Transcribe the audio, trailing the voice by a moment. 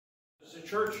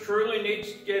church truly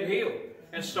needs to get healed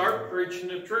and start preaching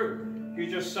the truth. You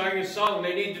just sang a song.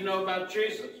 They need to know about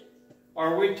Jesus.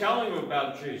 Are we telling them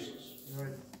about Jesus?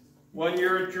 Right. When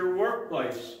you're at your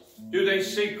workplace, do they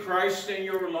see Christ in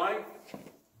your life?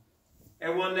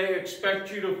 And when they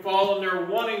expect you to fall and they're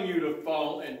wanting you to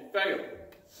fall and fail,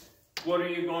 what are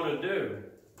you going to do?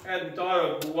 I hadn't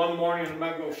thought of one morning, I'm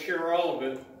not going to share all of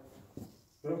it,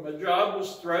 but my job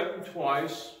was threatened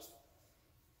twice.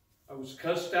 I was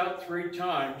cussed out 3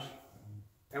 times,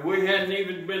 and we hadn't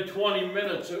even been 20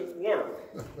 minutes at work.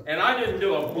 And I didn't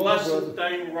do a blessed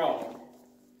thing wrong.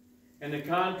 And the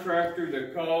contractor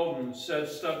that called and said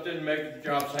stuff didn't make the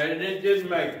job, so it didn't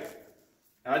make it.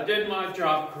 I did my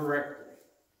job correctly.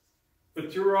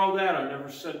 But through all that, I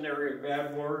never said nary a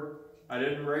bad word. I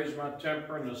didn't raise my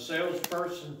temper. And the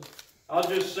salesperson, I'll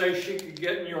just say she could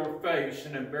get in your face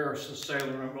and embarrass the sailor,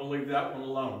 and I'm going to leave that one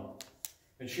alone.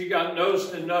 And she got nose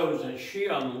to nose, and she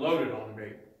unloaded on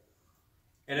me.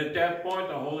 And at that point,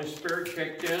 the Holy Spirit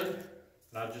kicked in,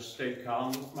 and I just stayed calm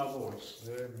with my voice.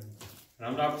 Amen. And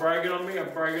I'm not bragging on me,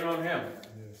 I'm bragging on him.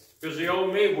 Because the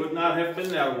old me would not have been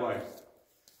that way.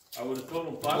 I would have told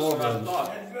him that's what I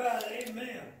thought. That's right,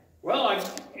 amen. Well, I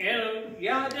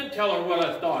did tell her what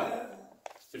I thought.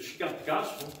 But she got the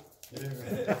gospel.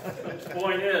 But the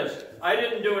point is, I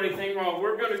didn't do anything wrong.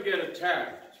 We're going to get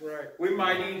attacked. That's right. We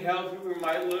might eat healthy. We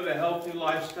might live a healthy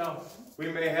lifestyle.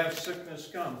 We may have sickness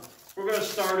come. We're going to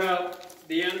start out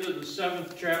the end of the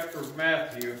 7th chapter of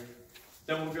Matthew.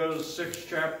 Then we'll go to the 6th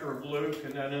chapter of Luke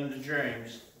and then into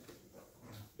James.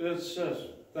 It says,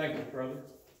 thank you, brother.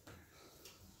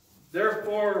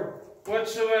 Therefore,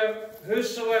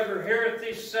 whosoever heareth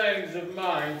these sayings of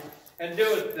mine and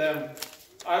doeth them,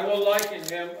 I will liken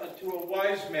him unto a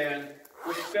wise man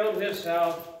which built his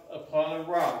house upon a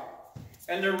rock.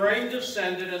 And the rain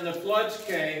descended, and the floods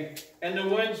came, and the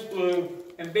winds blew,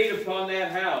 and beat upon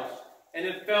that house. And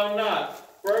it fell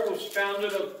not, for it was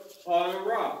founded upon a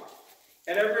rock.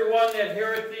 And every one that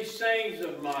heareth these sayings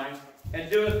of mine, and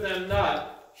doeth them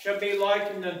not, shall be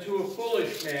likened unto a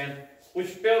foolish man,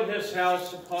 which built his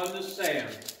house upon the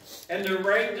sand. And the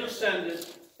rain descended,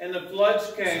 and the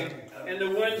floods came, and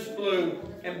the winds blew,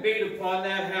 and beat upon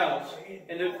that house,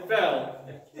 and it fell.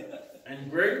 And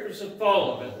great was the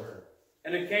fall of it.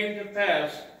 And it came to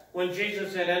pass, when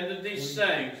Jesus had ended these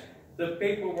sayings, the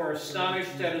people were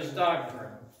astonished at his doctrine.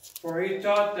 For he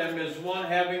taught them as one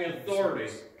having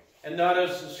authority, and not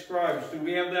as the scribes. Do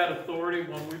we have that authority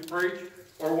when we preach?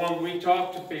 Or when we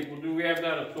talk to people, do we have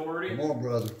that authority? Come on,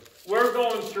 brother. We're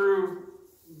going through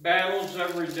battles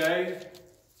every day.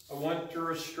 I went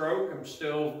through a stroke. I'm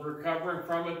still recovering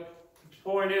from it. The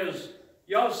point is,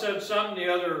 y'all said something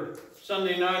the other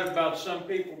Sunday night about some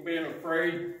people being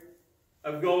afraid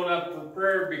of going up for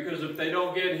prayer because if they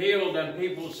don't get healed, then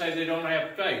people say they don't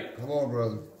have faith. Come on,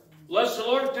 brother. Unless the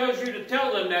Lord tells you to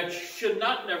tell them that, you should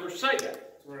not never say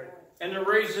that. Right. And the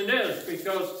reason is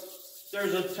because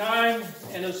there's a time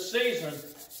and a season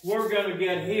we're going to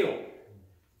get healed.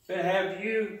 But have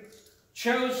you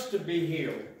chose to be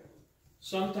healed?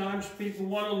 Sometimes people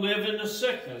want to live in the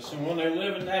sickness. And when they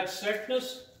live in that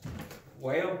sickness,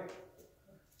 well,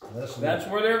 that's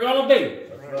where they're going to be.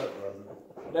 That's right, brother.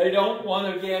 They don't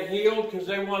want to get healed because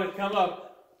they want to come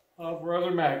up, oh,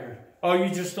 Brother Magner, oh,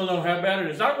 you just don't know how bad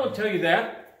it is. I won't tell you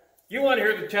that. You want to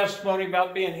hear the testimony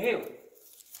about being healed.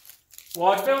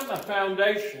 Well, I built my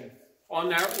foundation on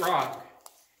that rock.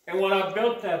 And when I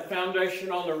built that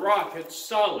foundation on the rock, it's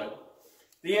solid.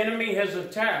 The enemy has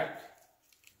attacked.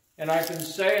 And I can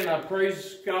say, and I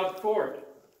praise God for it,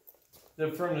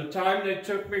 that from the time they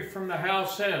took me from the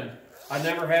house in, I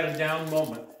never had a down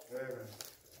moment. Amen.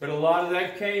 But a lot of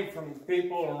that came from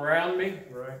people around me,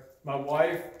 Right. my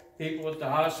wife, people at the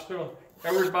hospital.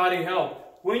 Everybody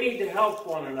helped. We need to help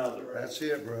one another. That's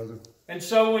it, brother. And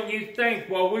so when you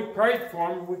think, well, we prayed for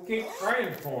them, we keep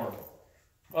praying for them.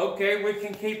 Okay, we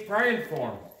can keep praying for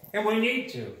them. And we need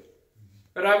to.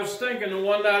 But I was thinking, the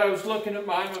one night I was looking at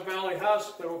Miami Valley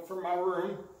Hospital from my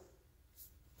room,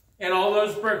 and all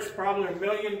those bricks, probably 1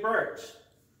 million bricks.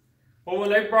 Well,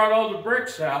 when they brought all the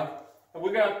bricks out, and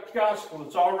we got the gospel,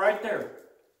 it's all right there.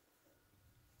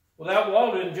 Well, that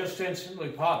wall didn't just instantly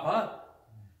pop up.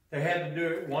 They had to do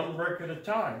it one brick at a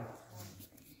time.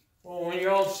 Well, when you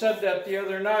all said that the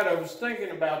other night, I was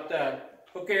thinking about that.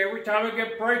 Okay, every time I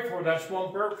get prayed for, that's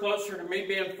one prayer closer to me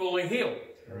being fully healed.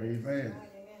 Amen.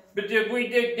 But did we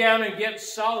dig down and get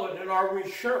solid, and are we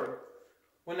sure?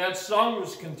 When that song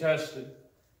was contested,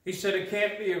 he said, it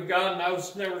can't be of God, and I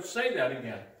was never say that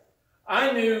again.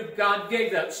 I knew God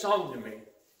gave that song to me,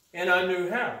 and I knew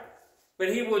how.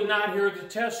 But he would not hear the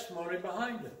testimony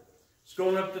behind it. It's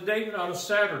going up to Dayton on a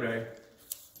Saturday.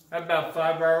 I had about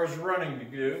 5 hours running to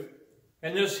do.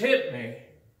 And this hit me.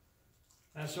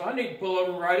 And so I need to pull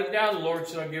over and write it down. The Lord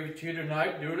said, I'll give it to you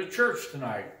tonight. Do it at church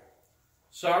tonight.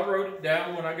 So I wrote it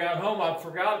down. When I got home, I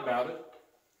forgot about it.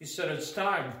 He said, it's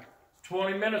time.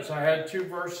 20 minutes. I had 2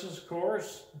 verses,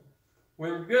 chorus.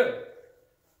 We were good.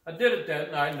 I did it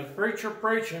that night. And the preacher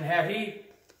preaching, he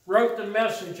wrote the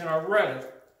message and I read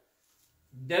it.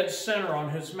 Dead center on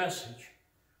his message.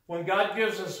 When God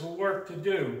gives us a work to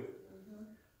do,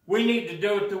 we need to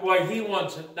do it the way He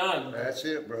wants it done. That's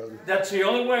it, brother. That's the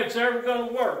only way it's ever going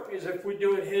to work, is if we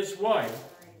do it His way.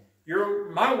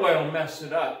 My way will mess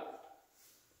it up.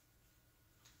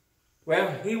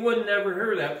 Well, He wouldn't ever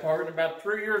hear that part. And about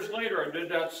 3 years later, I did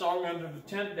that song under the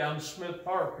tent down in Smith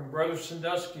Park. And Brother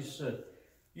Sandusky said,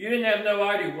 you didn't have no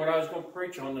idea what I was going to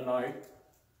preach on tonight.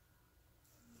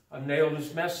 I nailed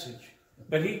his message.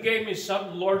 But he gave me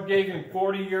something the Lord gave him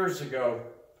 40 years ago.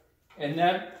 And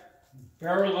that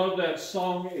paralleled that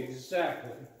song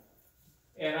exactly.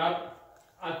 And I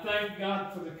thank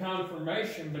God for the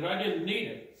confirmation, but I didn't need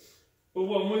it. But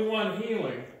when we want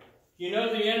healing, you know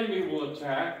the enemy will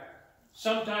attack.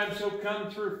 Sometimes he'll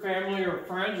come through family or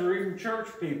friends or even church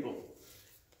people.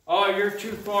 Oh, you're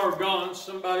too far gone.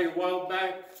 Somebody a while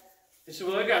back, they said,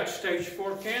 well, I got stage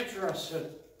 4 cancer. I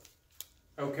said,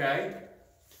 okay.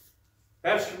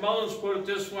 Pastor Mullins put it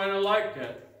this way, and I like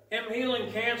that. Him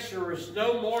healing cancer is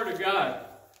no more to God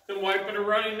than wiping a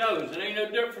runny nose. It ain't no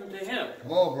different to Him.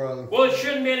 Come on, brother. Well, it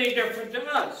shouldn't be any different to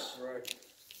us. Right.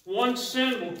 One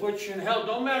sin will put you in hell.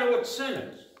 Don't matter what sin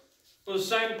is. Well, the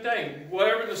same thing.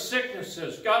 Whatever the sickness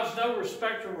is, God's no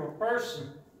respecter of a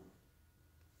person.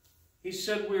 He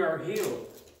said we are healed.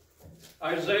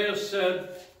 Isaiah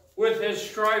said, with His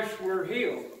stripes we're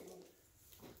healed.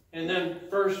 And then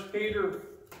 1 Peter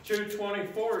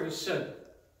 2:24, he said,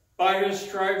 by His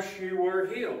stripes you were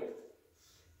healed.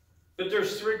 But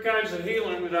there's 3 kinds of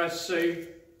healing that I see.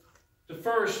 The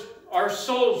first, our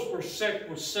souls were sick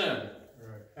with sin.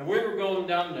 Right. And we were going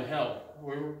down to hell.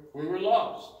 We were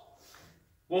lost.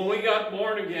 When we got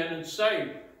born again and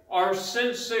saved, our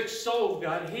sin-sick soul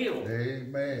got healed.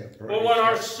 Amen. But when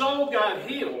our soul got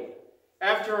healed,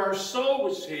 after our soul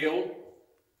was healed,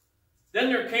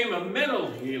 then there came a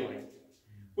mental healing.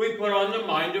 We put on the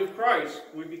mind of Christ.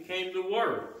 We became the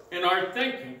Word in our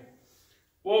thinking.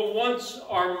 Well, once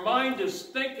our mind is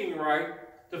thinking right,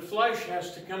 the flesh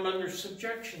has to come under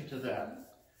subjection to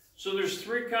that. So there's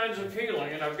 3 kinds of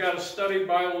healing. And I've got a study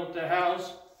Bible at the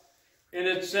house. And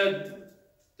it said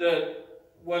that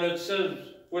when it says,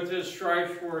 with His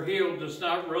stripes we're healed, does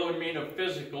not really mean a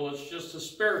physical. It's just a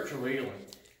spiritual healing.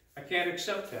 I can't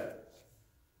accept that.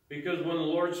 Because when the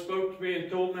Lord spoke to me and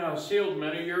told me I was healed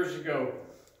many years ago,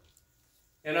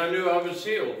 and I knew I was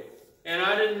healed. And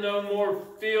I didn't no more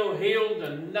feel healed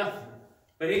than nothing.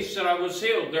 But He said I was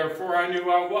healed, therefore I knew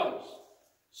I was.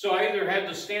 So I either had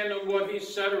to stand on what He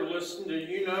said or listen to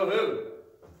you-know-who.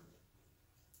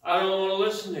 I don't want to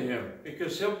listen to him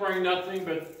because he'll bring nothing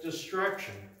but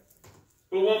destruction.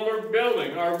 But when we're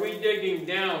building, are we digging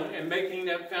down and making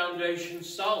that foundation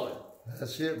solid?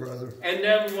 That's it, brother. And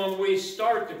then when we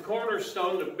start the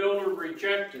cornerstone, the builder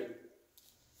rejected.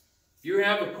 You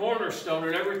have a cornerstone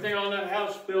and everything on that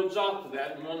house builds off of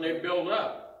that, and when they build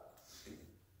up.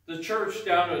 The church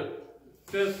down at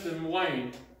 5th and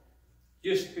Wayne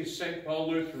used to be St. Paul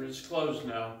Lutheran. It's closed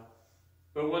now.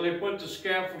 But when they put the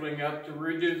scaffolding up to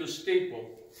redo the steeple,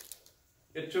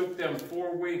 it took them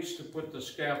 4 weeks to put the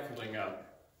scaffolding up.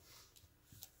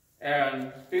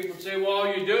 And people say, well,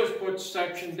 all you do is put the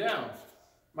section down.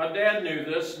 My dad knew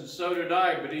this, and so did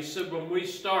I, but he said when we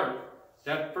start,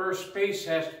 that first piece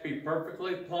has to be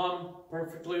perfectly plumb,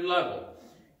 perfectly level.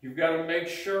 You've got to make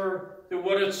sure that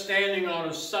what it's standing on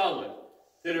is solid,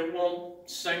 that it won't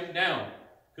sink down.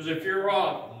 Because if you're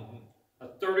off a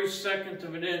 32nd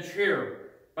of an inch here,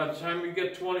 by the time you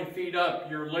get 20 feet up,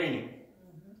 you're leaning.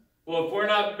 Well, if we're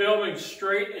not building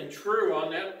straight and true on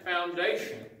that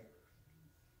foundation,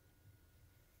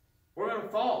 we're going to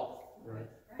fall. Right.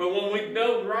 But when we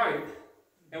build right,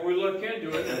 and we look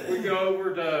into it, if we go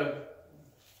over to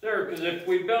there, because if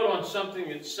we build on something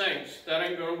that sinks, that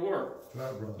ain't going to work.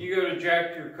 Right, you go to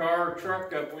jack your car or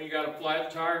truck up when you got a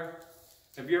flat tire.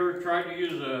 Have you ever tried to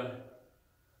use a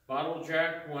bottle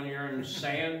jack when you're in the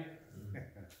sand?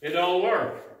 It don't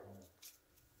work.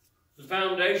 The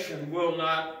foundation will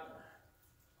not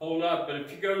hold up. But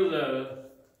if you go to the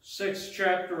 6th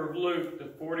chapter of Luke, the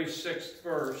 46th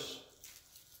verse,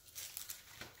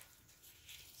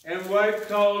 and why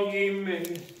call ye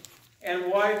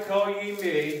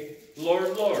me,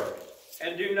 Lord, Lord,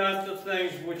 and do not the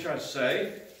things which I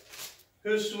say?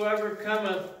 Whosoever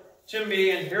cometh to me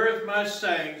and heareth my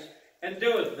sayings, and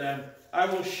doeth them, I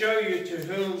will show you to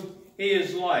whom he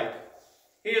is like.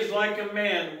 He is like a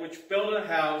man which built a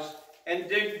house, and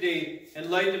digged deep, and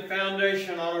laid the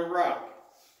foundation on a rock.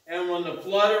 And when the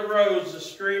flood arose, the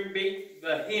stream beat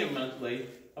vehemently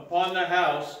upon the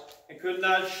house, and could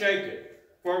not shake it,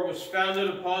 for it was founded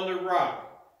upon the rock.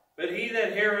 But he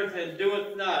that heareth and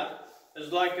doeth not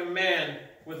is like a man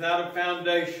without a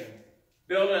foundation,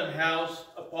 built an house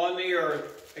upon the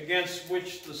earth, against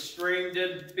which the stream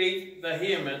did beat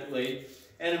vehemently,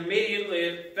 and immediately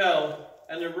it fell,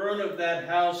 and the ruin of that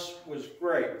house was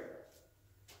great.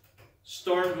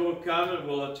 Storms will come and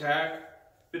will attack,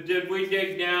 but did we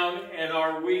dig down, and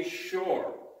are we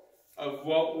sure of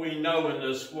what we know in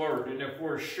this word? And if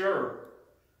we're sure,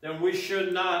 then we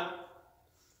should not.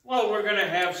 Well, we're going to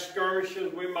have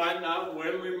skirmishes. We might not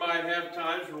win. We might have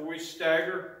times where we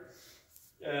stagger.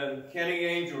 And Kenny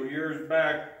Angel, years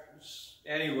back,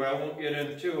 anyway, I won't get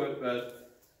into it,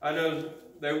 but I know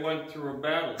they went through a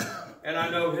battle. And I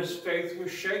know his faith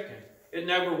was shaken. It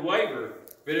never wavered,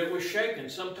 but it was shaken.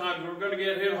 Sometimes we're going to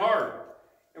get hit hard.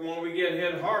 And when we get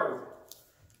hit hard,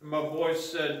 my boy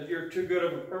said, you're too good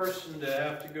of a person to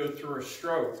have to go through a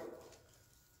stroke.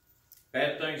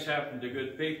 Bad things happen to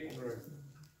good people. Right.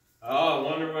 Oh, I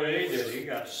wonder what he did. He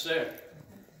got sick.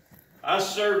 I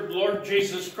served Lord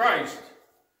Jesus Christ.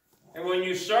 And when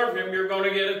you serve him, you're going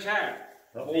to get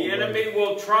attacked. The enemy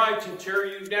will try to tear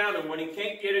you down. And when he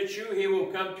can't get at you, he will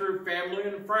come through family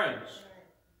and friends.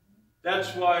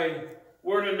 That's why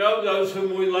we're to know those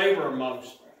whom we labor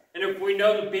amongst. And if we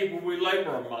know the people we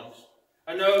labor amongst.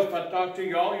 I know if I talk to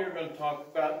y'all, you're going to talk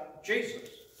about Jesus.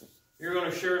 You're going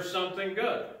to share something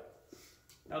good.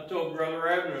 I told Brother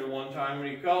Abner one time when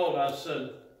he called, I said,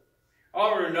 I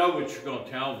already know what you're going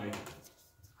to tell me.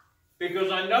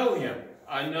 Because I know him.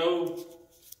 I know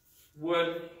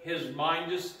what his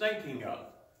mind is thinking of.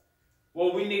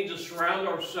 Well, we need to surround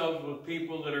ourselves with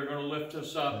people that are going to lift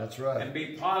us up. That's right. And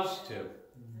be positive,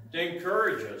 to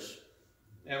encourage us.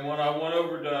 And when I went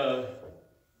over to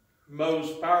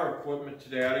Mo's Power Equipment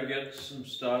today, I had to get some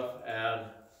stuff, and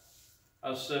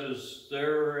I said, is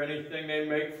there anything they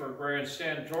make for a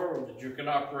grandstand tour that you can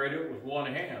operate it with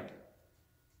one hand?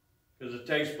 Because it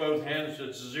takes both hands.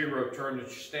 It's a zero turn that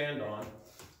you stand on.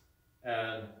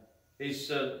 And he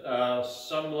said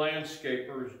some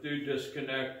landscapers do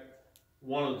disconnect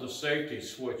one of the safety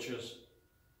switches.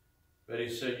 But he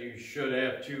said you should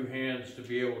have two hands to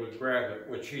be able to grab it,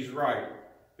 which he's right.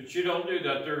 But you don't do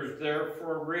that. They're there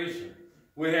for a reason.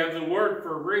 We have the word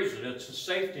for a reason. It's a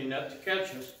safety net to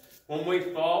catch us. When we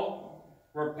fall,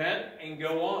 repent and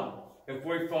go on. If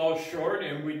we fall short,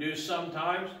 and we do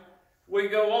sometimes, we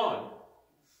go on.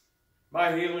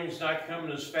 My healing's not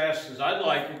coming as fast as I'd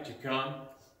like it to come,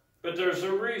 but there's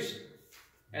a reason.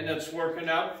 And it's working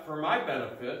out for my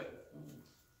benefit.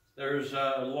 There's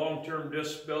a long-term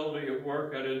disability at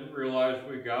work I didn't realize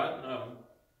we got, and I'm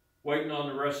waiting on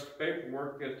the rest of the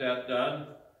paperwork to get that done.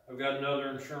 I've got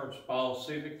another insurance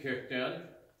policy that kicked in.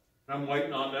 I'm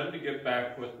waiting on them to get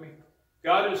back with me.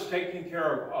 God is taking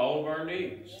care of all of our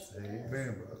needs. Amen,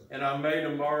 brother. And I made a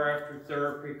tomorrow after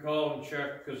therapy call and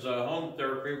check, because home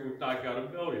therapy, we've not got a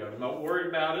bill yet. I'm not worried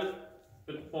about it,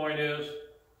 but the point is,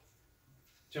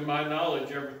 to my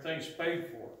knowledge, everything's paid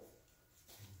for.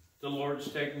 The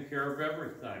Lord's taking care of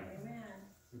everything. Amen.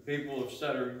 And people have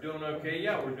said, are you doing okay?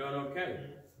 Yeah, we're doing okay.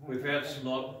 We've had some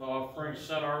love offerings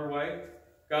sent our way.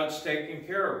 God's taking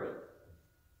care of it.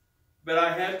 But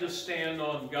I had to stand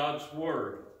on God's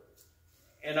word.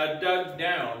 And I dug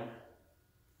down.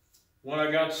 When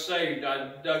I got saved,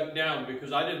 I dug down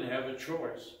because I didn't have a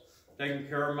choice. Taking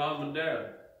care of mom and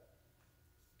dad.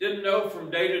 Didn't know from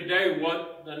day to day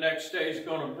what the next day is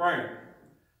going to bring.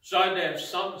 So I had to have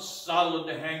something solid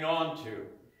to hang on to.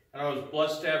 And I was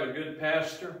blessed to have a good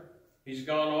pastor. He's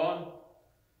gone on.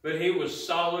 But he was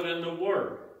solid in the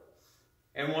word.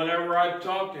 And whenever I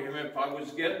talked to him, if I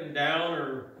was getting down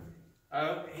or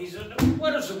he said,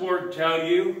 what does the word tell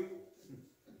you?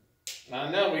 And I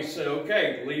know he said,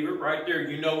 okay, leave it right there.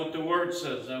 You know what the word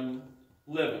says. I'm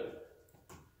living.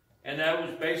 And that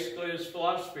was basically his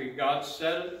philosophy. God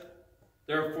said it,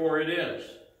 therefore it is.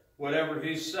 Whatever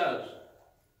he says.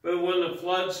 But when the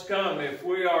floods come, if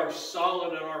we are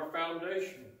solid in our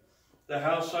foundation, the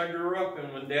house I grew up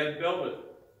in when Dad built it,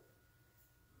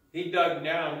 he dug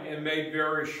down and made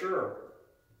very sure.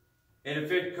 And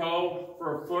if it called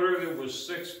for a footer that was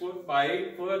 6 foot by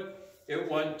 8 foot, it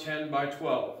went 10 by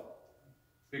 12.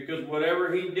 Because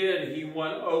whatever he did, he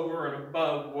went over and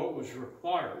above what was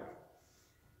required.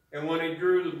 And when he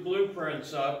drew the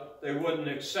blueprints up, they wouldn't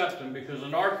accept them because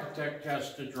an architect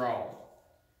has to draw them.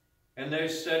 And they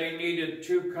said he needed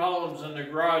 2 columns in the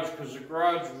garage because the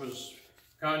garage was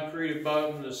concrete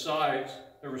above and the sides.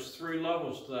 There was 3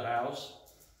 levels to the house.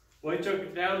 Well, he took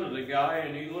it down to the guy,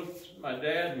 and he looked at my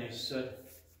dad, and he said,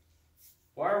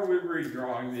 "Why are we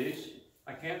redrawing these?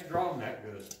 I can't draw them that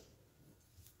good."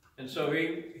 And so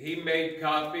he made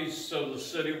copies so the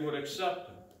city would accept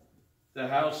them. The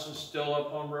house is still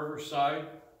up on Riverside,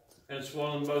 and it's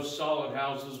one of the most solid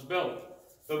houses built.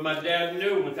 But my dad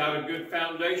knew without a good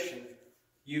foundation,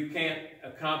 you can't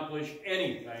accomplish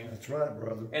anything. That's right,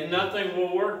 brother. And nothing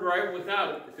will work right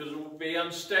without it because it will be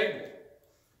unstable.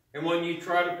 And when you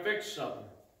try to fix something.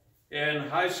 In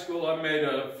high school, I made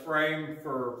a frame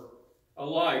for a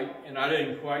light, and I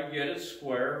didn't quite get it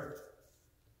square.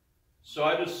 So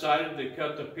I decided to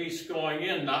cut the piece going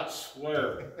in, not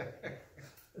square.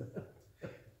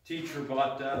 Teacher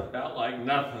bought that about like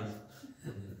nothing.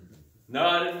 No,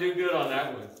 I didn't do good on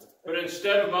that one. But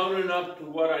instead of owning up to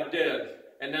what I did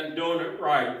and then doing it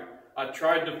right, I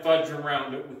tried to fudge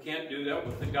around it. We can't do that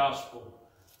with the gospel.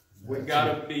 We've got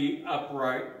to be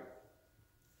upright.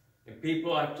 And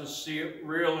people have to see it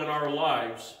real in our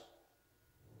lives.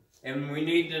 And we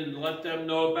need to let them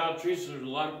know about Jesus. There's a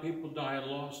lot of people dying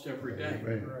lost every day.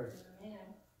 Right.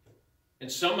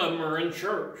 And some of them are in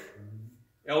church.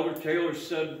 Elder Taylor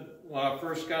said, when I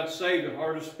first got saved, the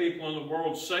hardest people in the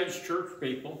world saves church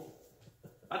people.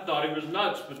 I thought he was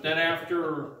nuts, but then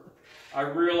after I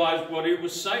realized what he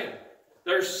was saying,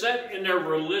 they're set in their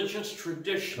religious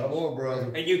traditions. Come on,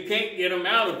 brother. And you can't get them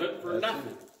out of it for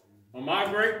nothing. Well, my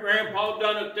great-grandpa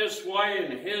done it this way,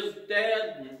 and his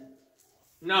dad, and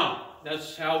no,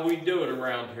 that's how we do it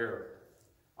around here.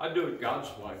 I do it God's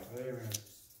way. Amen.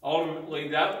 Ultimately,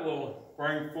 that will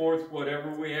bring forth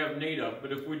whatever we have need of.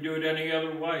 But if we do it any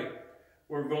other way,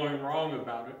 we're going wrong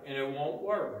about it, and it won't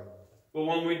work. But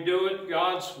when we do it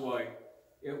God's way,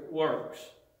 it works.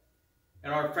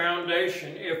 And our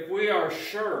foundation, if we are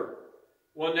sure,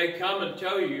 when they come and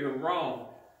tell you you're wrong,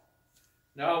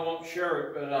 now I won't share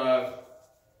it, but I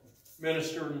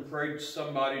ministered and prayed to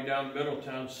somebody down in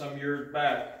Middletown some years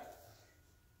back.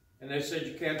 And they said,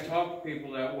 you can't talk to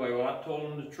people that way. Well, I told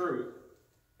them the truth.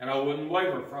 And I wouldn't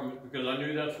waver from it because I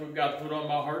knew that's what God put on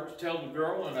my heart to tell the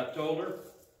girl, and I told her.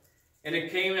 And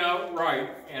it came out right,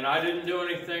 and I didn't do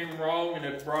anything wrong, and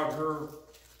it brought her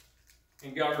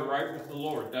and got her right with the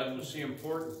Lord. That was the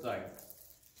important thing.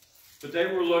 But they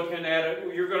were looking at it,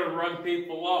 well, you're going to run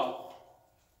people off.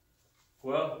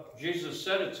 Well, Jesus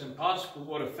said it's impossible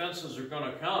what offenses are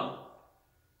going to come.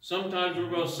 Sometimes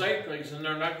we're going to say things and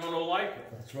they're not going to like it.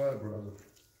 That's right, brother.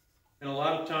 And a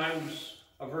lot of times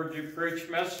I've heard you preach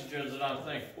messages and I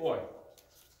think, boy,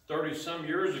 30-some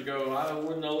years ago I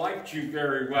wouldn't have liked you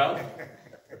very well.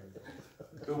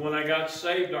 But when I got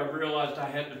saved, I realized I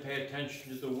had to pay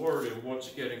attention to the Word and what's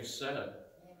getting said.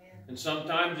 Amen. And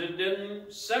sometimes it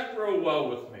didn't set real well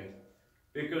with me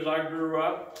because I grew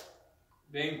up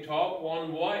being taught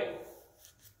one way.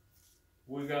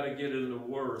 We've got to get in the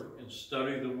Word and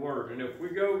study the Word. And if we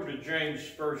go over to James'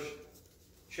 first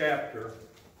chapter,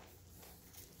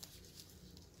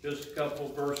 just a couple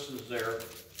verses there.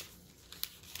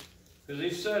 Because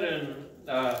he said in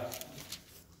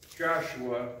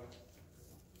Joshua,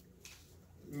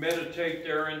 meditate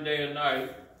therein day and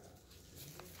night.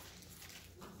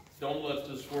 Don't let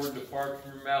this word depart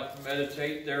from your mouth.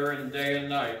 Meditate therein day and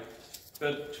night.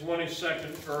 The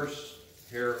 22nd verse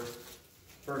here,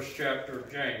 first chapter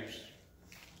of James.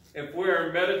 If we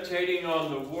are meditating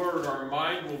on the Word, our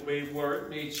mind will be where it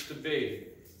needs to be.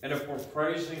 And if we're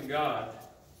praising God,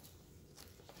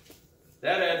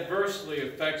 that adversely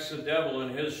affects the devil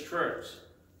and his tricks.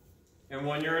 And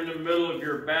when you're in the middle of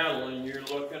your battle and you're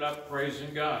looking up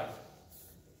praising God.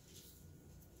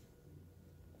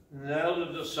 Now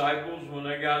the disciples, when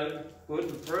they got put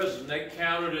in prison, they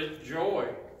counted it joy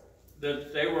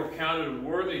that they were counted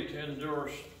worthy to endure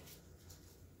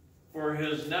for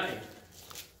his name.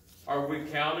 Are we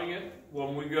counting it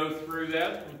when we go through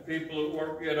that? When people at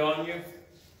work get on you?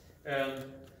 And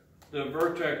the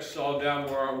vertex saw down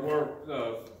where I work,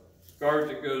 the guard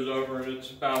that goes over, and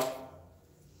it's about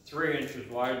 3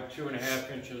 inches wide,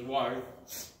 2.5 inches wide.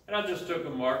 And I just took a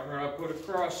marker and I put a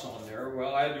cross on there.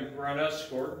 Well, I had to run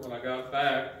escort when I got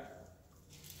back.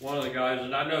 One of the guys,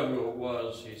 and I know who it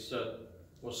was, he said,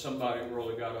 well, somebody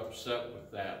really got upset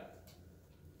with that.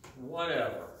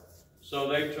 Whatever. So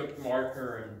they took the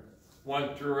marker and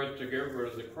went through it to get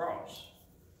rid of the cross.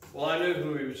 Well, I knew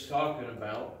who he was talking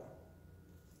about.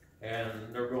 And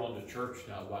they're going to church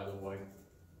now, by the way.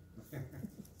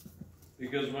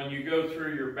 Because when you go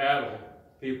through your battle,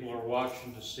 people are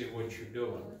watching to see what you're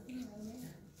doing.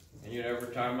 And you know,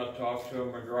 every time I talk to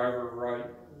them, my driver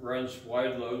runs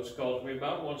wide loads, calls me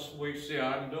about once a week, see how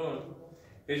I'm doing.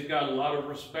 He's got a lot of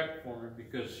respect for me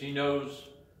because he knows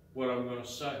what I'm going to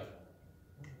say.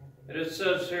 And it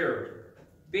says here,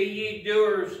 be ye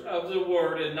doers of the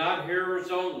word and not hearers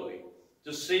only,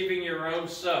 deceiving your own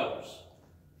selves.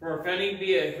 For if any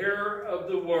be a hearer of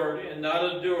the word and not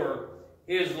a doer,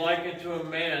 he is likened to a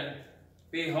man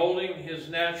beholding his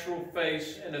natural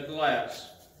face in a glass.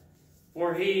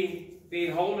 For he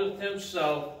beholdeth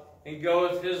himself and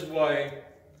goeth his way,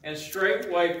 and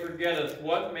straightway forgetteth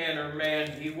what manner of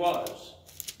man he was.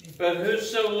 But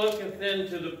whoso looketh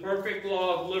into the perfect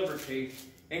law of liberty,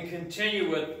 and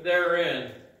continueth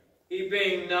therein, he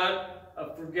being not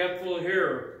a forgetful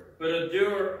hearer, but a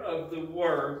doer of the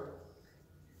word,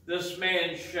 this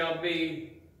man shall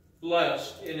be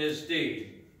blessed in his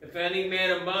deed. If any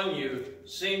man among you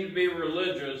seem to be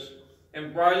religious,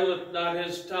 and bridleth not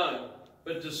his tongue,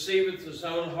 but deceiveth his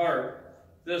own heart,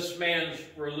 this man's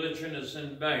religion is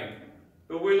in vain.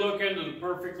 But we look into the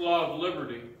perfect law of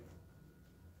liberty,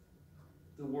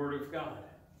 the Word of God.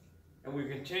 And we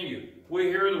continue. We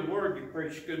hear the Word. You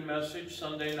preach a good message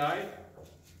Sunday night.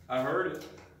 I heard it.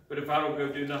 But if I don't go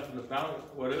do nothing about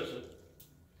it, what is it?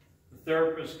 The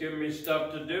therapist giving me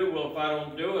stuff to do. Well, if I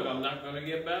don't do it, I'm not going to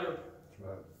get better.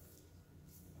 Right.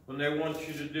 When they want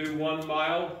you to do 1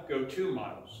 mile, go 2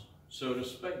 miles, so to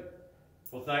speak.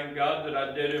 Well, thank God that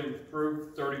I did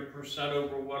improve 30%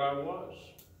 over what I was.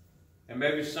 And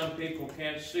maybe some people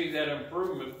can't see that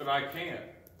improvement, but I can.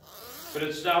 But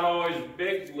it's not always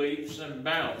big leaps and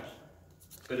bounds.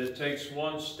 But it takes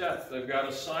one step. They've got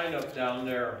a sign up down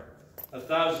there.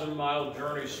 1,000-mile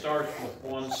journey starts with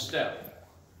 1 step.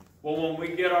 Well, when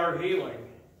we get our healing,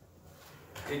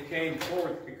 it came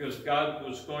forth because God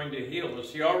was going to heal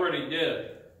us. He already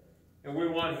did. And we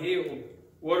want healed.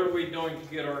 What are we doing to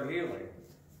get our healing?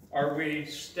 Are we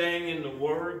staying in the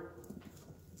Word?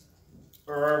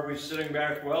 Or are we sitting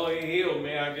back, well, He healed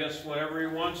me. I guess whenever He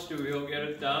wants to, He'll get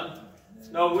it done.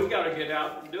 No, we got to get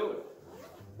out and do it.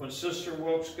 When Sister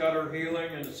Wilkes got her healing,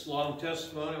 and it's a long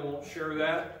testimony, I won't share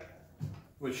that,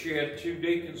 but she had 2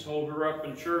 deacons hold her up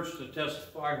in church to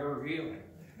testify her healing.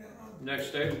 The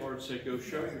next day, the Lord said, go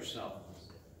show yourself.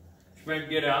 She meant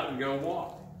get out and go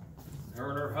walk. Her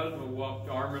and her husband walked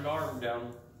arm in arm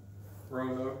down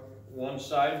Roanoke, one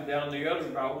side and down the other,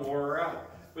 about wore her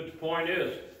out. But the point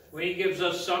is, when He gives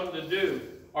us something to do,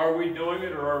 are we doing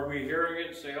it or are we hearing it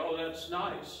and say, oh, that's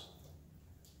nice?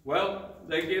 Well,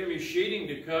 they give me sheeting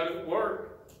to cut at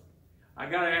work. I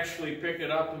got to actually pick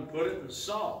it up and put it in the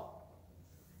saw,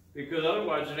 because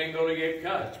otherwise it ain't going to get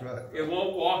cut. That's right. It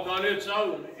won't walk on its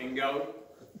own and go.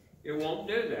 It won't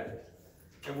do that.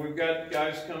 And we've got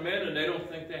guys come in and they don't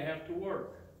think they have to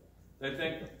work. They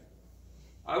think,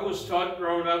 I was taught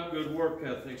growing up good work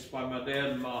ethics by my dad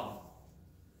and mom.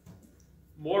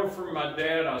 More from my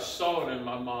dad, I saw it in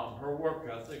my mom, her work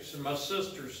ethics. And my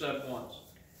sister said once,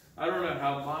 I don't know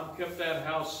how Mom kept that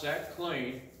house that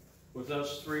clean with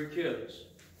us 3 kids.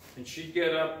 And she'd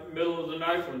get up in the middle of the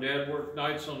night when Dad worked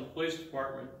nights on the police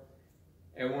department.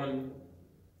 And when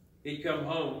he'd come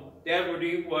home, Dad would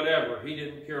eat whatever. He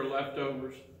didn't care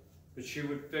leftovers, but she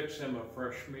would fix him a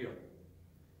fresh meal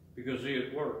because he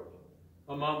had worked.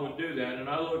 My mom would do that. And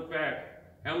I look back,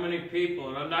 how many people,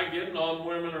 and I'm not getting on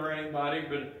women or anybody,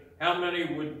 but how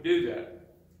many would do that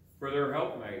for their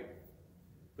helpmate?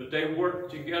 But they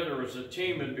worked together as a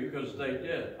team, and because they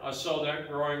did. I saw that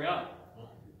growing up.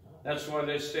 That's why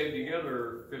they stayed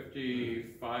together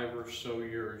 55 or so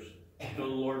years until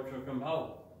the Lord took them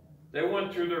home. They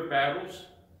went through their battles.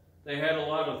 They had a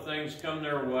lot of things come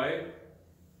their way,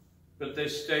 but they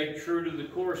stayed true to the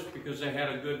course because they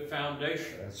had a good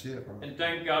foundation. That's it, bro. And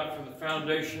thank God for the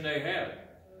foundation they had.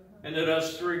 And that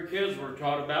us 3 kids were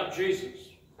taught about Jesus.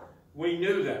 We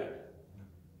knew that.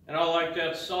 And I like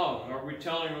that song. Are we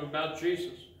telling them about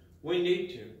Jesus? We need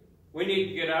to. We need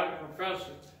to get out and profess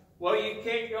it. Well, you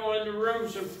can't go in the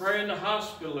rooms and pray in the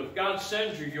hospital. If God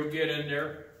sends you, you'll get in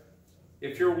there.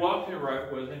 If you're walking right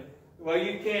with Him. Well,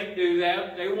 you can't do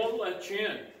that. They won't let you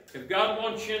in. If God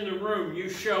wants you in the room, you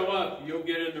show up, you'll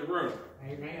get in the room.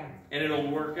 Amen. And it'll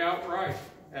work out right.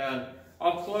 And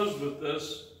I'll close with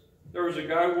this. There was a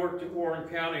guy who worked at Warren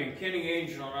County, and Kenny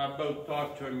Angel and I both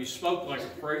talked to him. He smoked like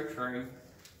a freight train.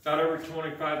 About every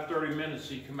 25, 30 minutes,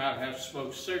 he'd come out and have to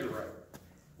smoke a cigarette.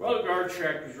 Well, the guard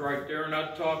shack was right there, and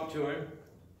I talked to him.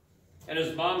 And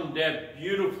his mom and dad,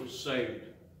 beautiful, saved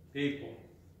people.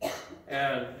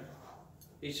 And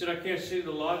he said, I can't see the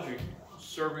logic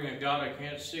serving a God I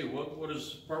can't see. What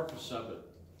is the purpose of it?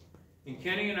 And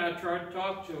Kenny and I tried to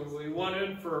talk to him. We went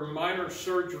in for a minor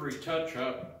surgery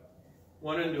touch-up,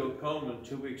 went into a coma, and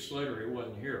 2 weeks later he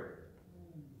wasn't here.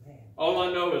 All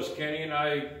I know is Kenny and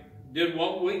I did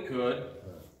what we could,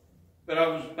 but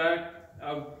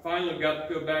I finally got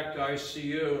to go back to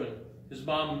ICU, and his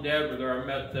mom and dad were there. I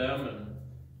met them, and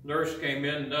nurse came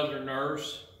in, another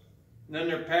nurse, and then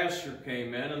their pastor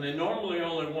came in, and they normally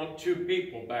only want 2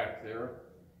 people back there.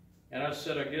 And I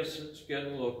said, I guess it's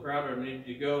getting a little crowded, I need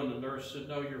to go. And the nurse said,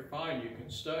 no, you're fine, you can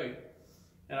stay.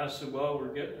 And I said, well,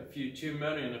 we're getting a few too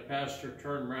many. And the pastor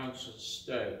turned around and said,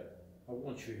 stay. I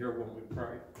want you here when we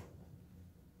pray.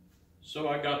 So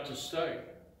I got to stay.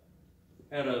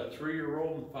 Had a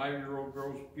 3-year-old and 5-year-old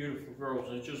girls, beautiful girls,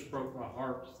 and it just broke my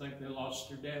heart to think they lost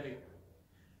their daddy.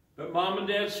 But Mom and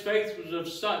Dad's faith was of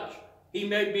such. He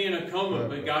may be in a coma,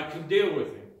 but God can deal with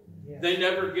him. Yeah. They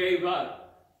never gave up.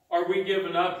 Are we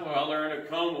giving up while they're in a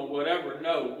coma, whatever?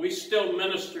 No, we still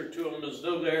minister to them as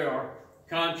though they are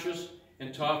conscious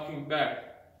and talking back,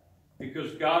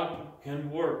 because God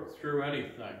can work through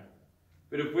anything.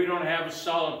 But if we don't have a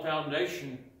solid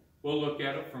foundation, we'll look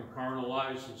at it from carnal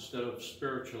eyes instead of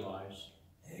spiritual eyes.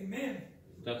 Amen.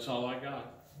 That's all I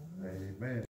got. Amen.